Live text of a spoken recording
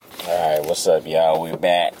What's up, y'all? We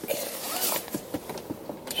back.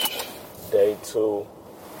 Day 2.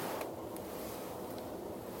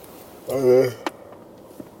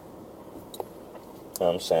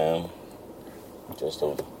 I'm saying, just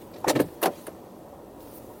a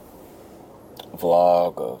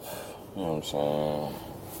vlog of, you know what I'm saying,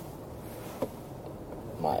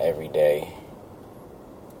 my everyday.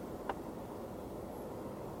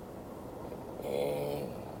 And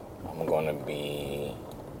I'm gonna be,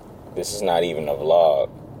 this is not even a vlog.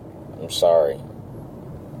 I'm sorry.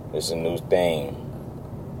 This is a new thing.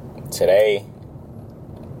 Today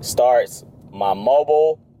starts my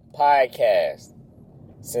mobile podcast.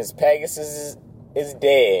 Since Pegasus is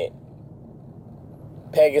dead,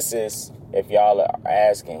 Pegasus, if y'all are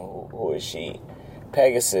asking who is she,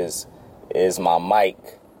 Pegasus is my mic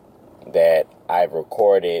that I've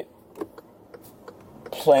recorded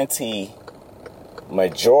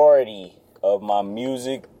majority of my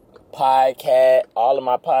music podcast, all of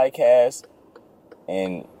my podcasts,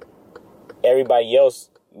 and everybody else,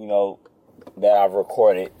 you know, that I've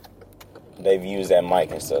recorded, they've used that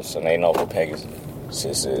mic and stuff, so they know who Pegasus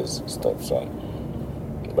is and stuff. So,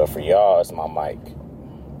 but for y'all, it's my mic.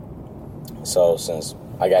 So since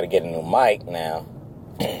I got to get a new mic now,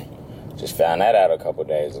 just found that out a couple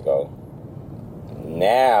days ago.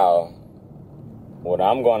 Now, what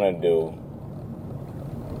I'm gonna do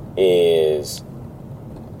is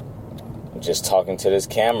just talking to this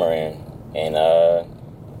camera and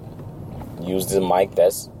use the mic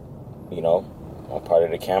that's, you know, a part of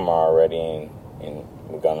the camera already, and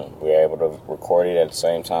we're able to record it at the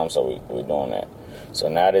same time, so we're doing that. So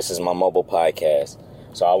now this is my mobile podcast.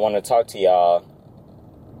 So I want to talk to y'all,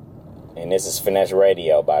 and this is Finesse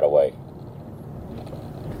Radio, by the way.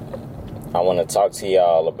 I want to talk to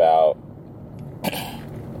y'all about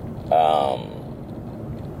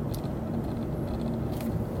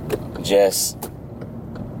just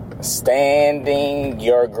standing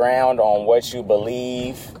your ground on what you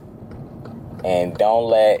believe, and don't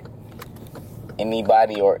let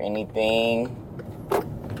anybody or anything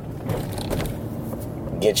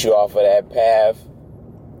get you off of that path.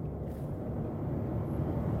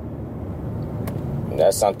 And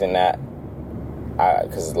that's something that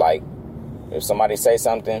because like, if somebody say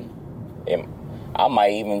something, I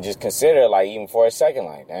might even just consider, like, even for a second,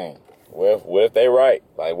 like, dang, what if they right?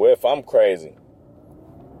 Like, what if I'm crazy?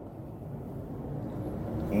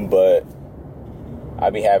 But I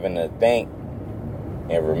be having to think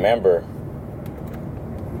and remember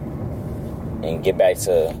and get back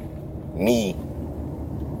to me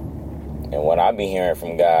and what I be hearing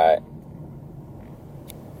from God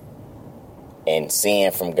and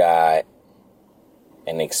seeing from God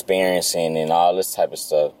and experiencing and all this type of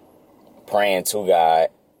stuff, praying to God.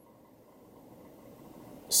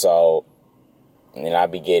 So, and I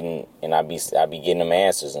be getting them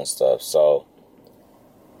answers and stuff. So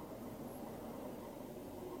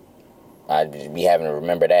I'd be having to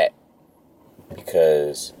remember that,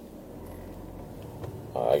 because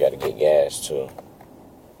I got to get gas too.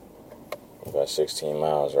 About 16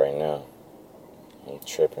 miles right now. I'm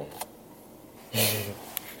tripping.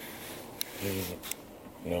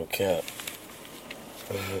 No cap.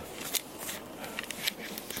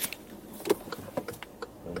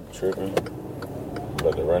 I'm tripping.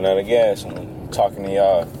 About to run out of gas. I'm talking to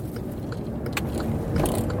y'all.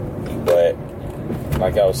 But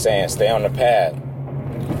like I was saying, stay on the path.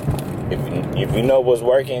 If you know what's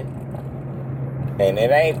working, and it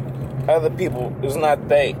ain't other people, it's not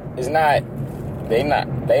their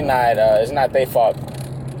fault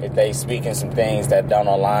if they speaking some things that don't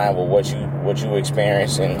align with what you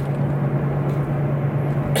experiencing,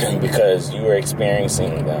 because you are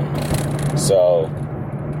experiencing them. So,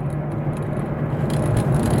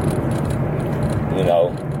 you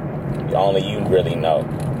know, only you really know.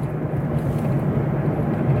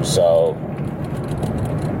 So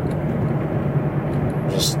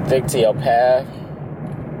just stick to your path,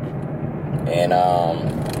 and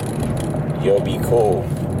you'll be cool.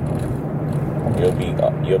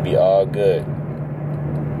 You'll be all good.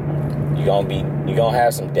 You're gonna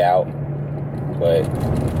have some doubt, but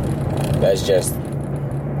that's just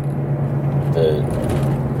the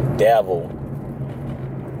devil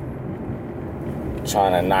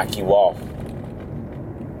trying to knock you off.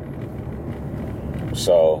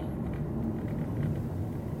 So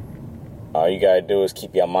all you gotta do is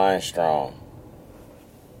keep your mind strong.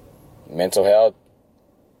 Mental health,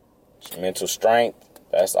 mental strength,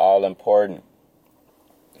 that's all important.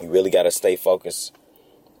 You really gotta stay focused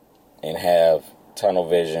and have tunnel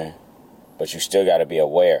vision, but you still gotta be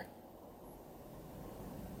aware.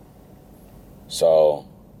 So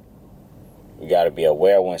you gotta be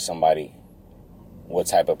aware when somebody what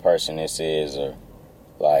type of person this is, or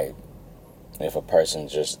like if a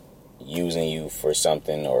person's just using you for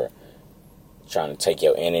something, or trying to take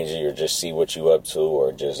your energy, or just see what you up to,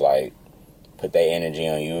 or just like put their energy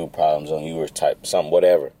on you, problems on you, or type something,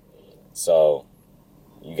 whatever. So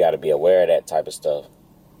you got to be aware of that type of stuff.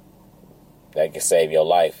 That can save your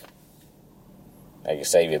life. That can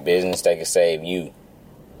save your business. That can save you.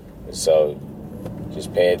 So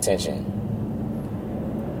just pay attention.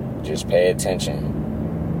 Just pay attention.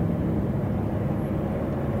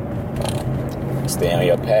 Stay on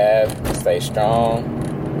your path. Stay strong.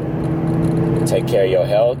 Take care of your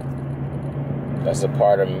health. That's a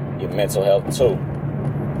part of your mental health too.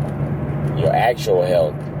 Your actual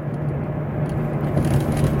health.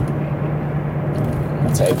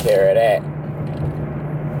 Take care of that.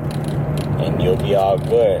 And you'll be all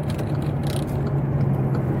good.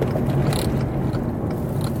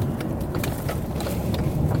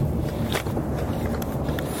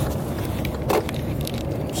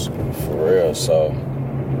 For real, so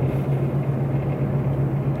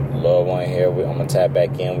Lord one here. I'm gonna tap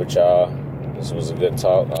back in with y'all. This was a good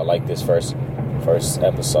talk. I like this first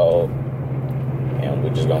episode, and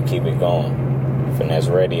we're just gonna keep it going. Finesse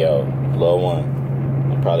Radio, Lord one.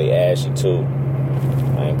 I'm probably ashy too.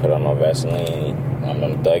 I ain't put on no Vaseline. I'm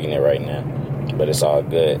thugging it right now, but it's all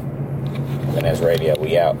good. Finesse Radio,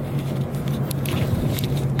 we out.